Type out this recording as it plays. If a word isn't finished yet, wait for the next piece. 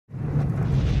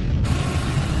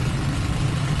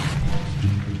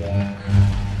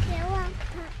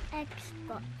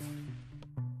spots.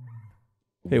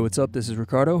 Hey, what's up? This is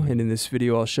Ricardo, and in this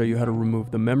video I'll show you how to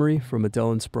remove the memory from a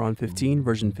Dell Inspiron 15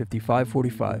 version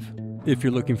 5545. If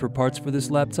you're looking for parts for this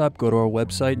laptop, go to our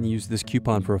website and use this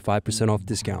coupon for a 5% off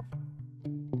discount.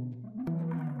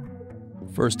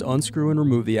 First, unscrew and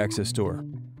remove the access door.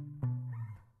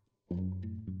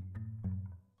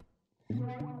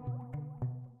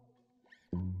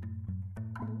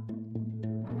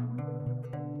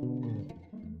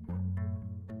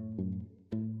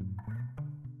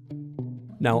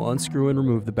 Now unscrew and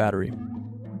remove the battery.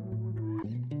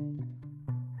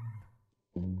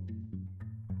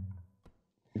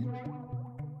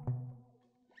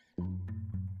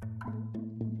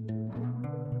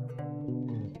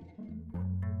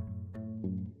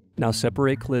 Now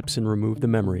separate clips and remove the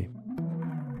memory.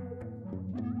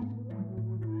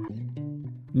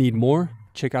 Need more?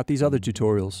 Check out these other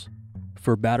tutorials.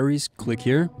 For batteries, click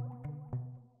here.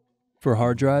 For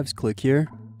hard drives, click here.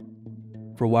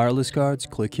 For wireless cards,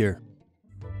 click here.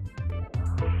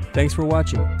 Thanks for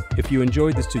watching. If you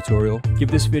enjoyed this tutorial,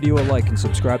 give this video a like and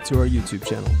subscribe to our YouTube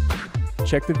channel.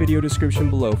 Check the video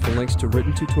description below for links to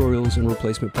written tutorials and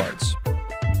replacement parts.